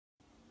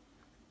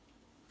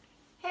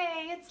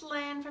it's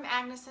Lynn from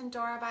Agnes and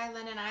Dora by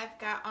Lynn, and I've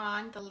got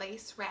on the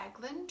lace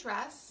raglan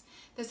dress.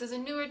 This is a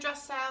newer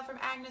dress style from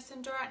Agnes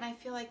and Dora, and I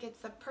feel like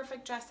it's the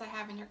perfect dress to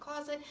have in your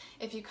closet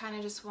if you kind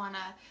of just want to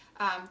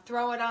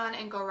throw it on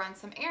and go run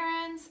some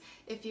errands,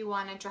 if you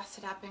want to dress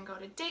it up and go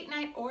to date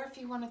night, or if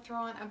you want to throw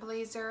on a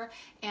blazer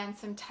and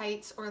some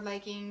tights or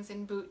leggings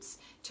and boots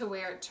to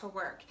wear it to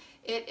work.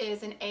 It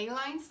is an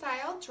A-line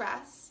style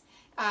dress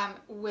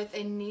with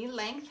a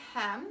knee-length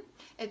hem.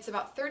 It's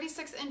about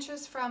 36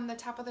 inches from the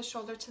top of the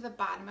shoulder to the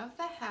bottom of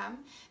the hem.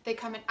 They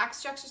come in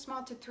extra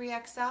small to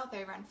 3XL.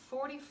 They run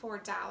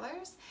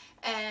 $44,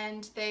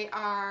 and they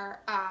are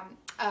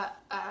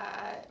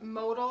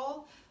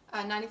modal,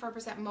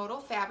 94% modal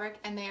fabric,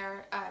 and they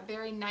are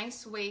very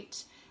nice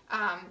weight,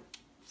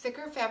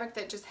 thicker fabric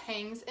that just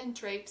hangs and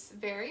drapes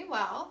very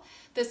well.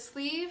 The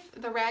sleeve,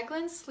 the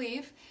raglan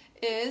sleeve,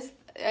 is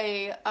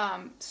a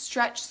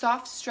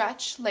soft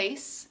stretch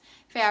lace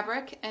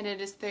fabric, and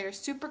they're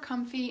super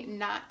comfy,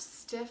 not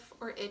stiff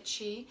or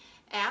itchy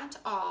at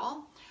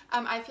all.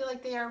 I feel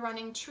like they are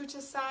running true to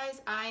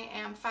size. I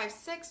am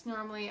 5'6",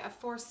 normally a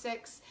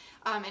 4'6".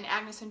 In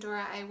Agnes and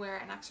Dora, I wear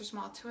an extra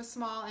small to a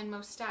small in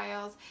most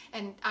styles,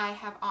 and I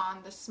have on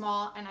the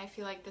small, and I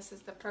feel like this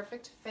is the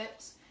perfect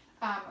fit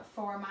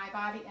for my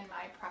body and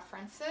my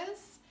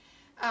preferences.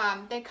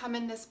 They come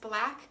in this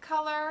black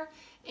color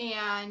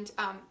and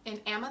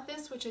in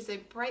amethyst, which is a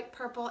bright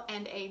purple,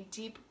 and a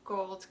deep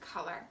gold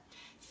color.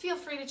 Feel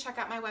free to check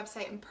out my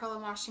website in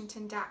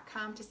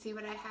pearlandwashington.com to see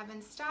what I have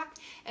in stock.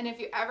 And if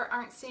you ever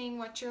aren't seeing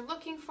what you're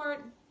looking for,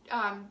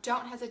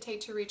 don't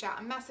hesitate to reach out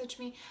and message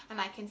me, and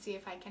I can see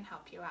if I can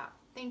help you out.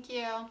 Thank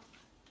you.